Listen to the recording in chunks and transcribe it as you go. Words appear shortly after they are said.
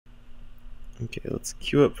Okay, let's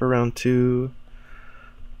queue up for round 2.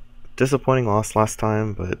 Disappointing loss last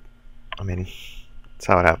time, but I mean, that's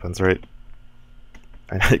how it happens, right?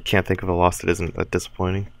 I can't think of a loss that isn't that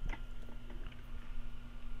disappointing.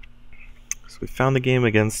 So we found the game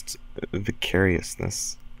against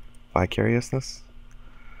Vicariousness. Vicariousness?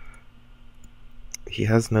 He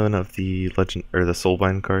has none of the legend or the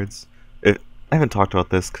Soulbind cards. I haven't talked about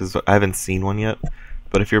this because I haven't seen one yet.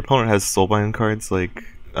 But if your opponent has Soulbind cards like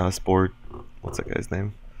Spore, what's that guy's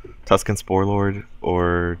name? Tuscan Spore Lord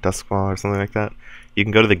or Duskmaw or something like that, you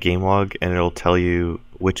can go to the game log and it'll tell you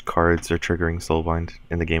which cards are triggering Soulbind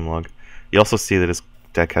in the game log. You also see that his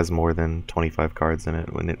deck has more than 25 cards in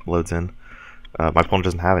it when it loads in. My opponent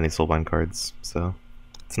doesn't have any Soulbind cards, so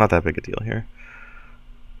it's not that big a deal here.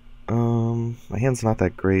 My hand's not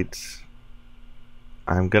that great.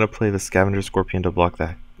 I'm gonna play the Scavenger Scorpion to block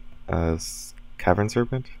that Cavern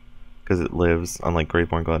Serpent, because it lives, unlike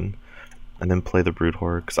Graveborn Glutton. And then play the Brood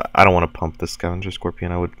Horror, because I don't want to pump the Scavenger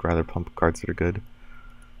Scorpion. I would rather pump cards that are good.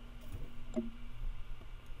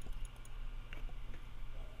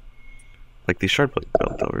 Like these Shardblade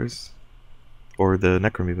Delvers. Or the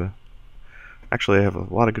Necromoeba. Actually, I have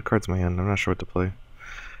a lot of good cards in my hand. I'm not sure what to play.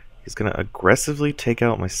 He's going to aggressively take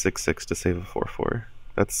out my 6/6 to save a 4/4.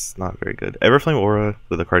 That's not very good. Everflame Aura,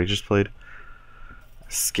 with the card he just played,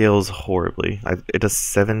 scales horribly. It does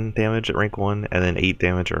 7 damage at rank 1, and then 8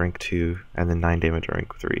 damage at rank 2, and then 9 damage at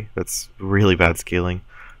rank 3. That's really bad scaling.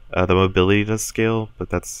 The mobility does scale, but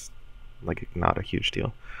that's like not a huge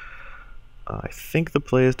deal. I think the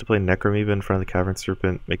play is to play Necromoeba in front of the Cavern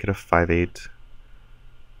Serpent, make it a 5/8.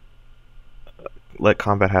 Let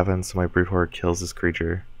combat happen so my Brood Horror kills this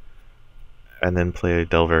creature, and then play a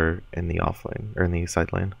Delver in the offlane, or in the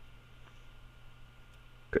side lane.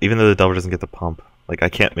 Even though the Delver doesn't get the pump, like I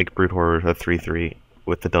can't make Brood Horror a 3/3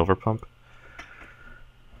 with the Delver pump,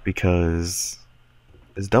 because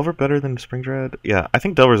is Delver better than Spring Dread? Yeah, I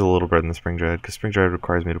think Delver's a little better than Spring Dread, because Spring Dread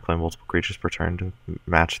requires me to play multiple creatures per turn to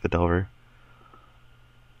match the Delver.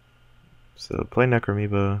 So play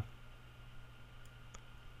Necromoeba,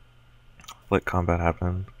 let combat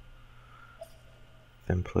happen,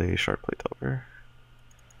 then play Shardblade Delver.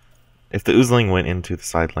 If the Oozling went into the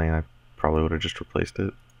side lane, I probably would have just replaced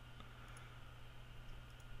it.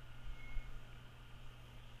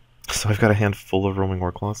 So I've got a hand full of Roaming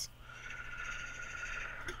Warclaws.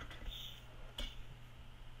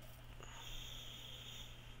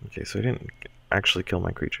 Okay, so I didn't actually kill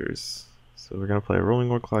my creatures. So we're gonna play a Roaming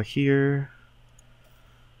Warclaw here.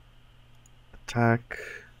 Attack.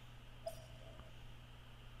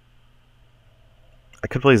 I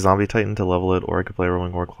could play Zombie Titan to level it, or I could play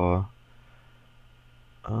Roaming Warclaw.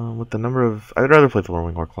 With the number of... I'd rather play the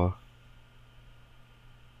Roaming Warclaw.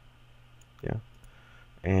 Yeah.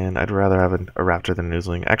 And I'd rather have a Raptor than an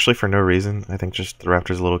Oozling. Actually, for no reason. I think just the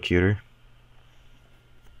Raptor's a little cuter.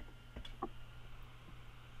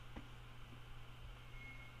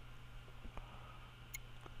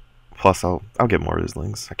 Plus, I'll get more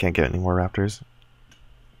Oozlings. I can't get any more Raptors.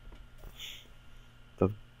 The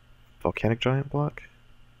Volcanic Giant block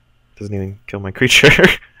doesn't even kill my creature.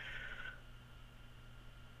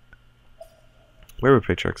 Werewolf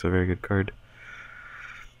Patriarch's a very good card.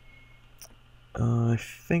 I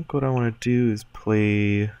think what I want to do is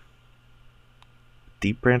play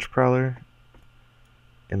Deep Branch Prowler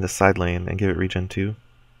in the side lane and give it regen 2.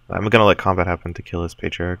 I'm gonna let combat happen to kill his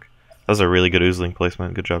Patriarch. That was a really good Oozling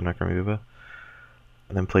placement. Good job, Necromoeba.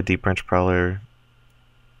 And then play Deep Branch Prowler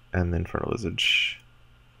and then Infernal Visage.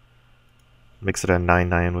 Makes it a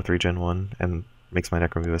 9/9 with regen 1 and makes my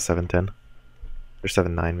Necromoeba 7/10. Or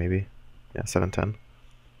 7/9 maybe. Yeah, 7/10.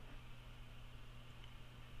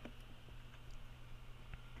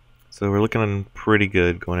 So we're looking pretty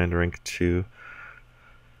good going into rank 2.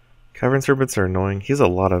 Cavern Serpents are annoying. He has a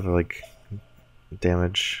lot of like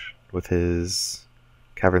damage with his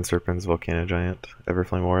Cavern Serpents, Volcano Giant,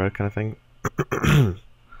 Everflame Aura kind of thing.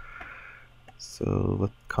 So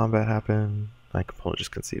let combat happen. My opponent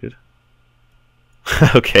just conceded.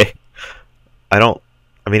 Okay. I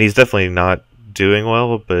mean, he's definitely not doing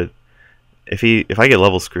well, but if I get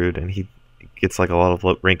level screwed and he gets like a lot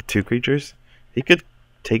of rank 2 creatures, he could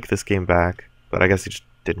take this game back, but I guess he just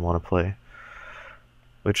didn't want to play.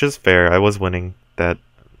 Which is fair. I was winning that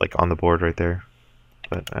like on the board right there.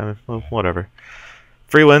 But well, whatever.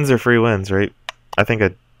 Free wins are free wins, right? I think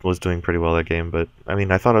I was doing pretty well that game, but I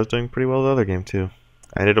mean, I thought I was doing pretty well the other game too.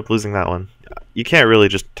 I ended up losing that one. You can't really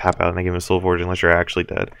just tap out in a game of Solforge unless you're actually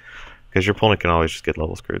dead, because your opponent can always just get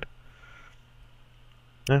level screwed.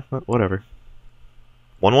 Yeah, whatever.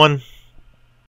 1-1.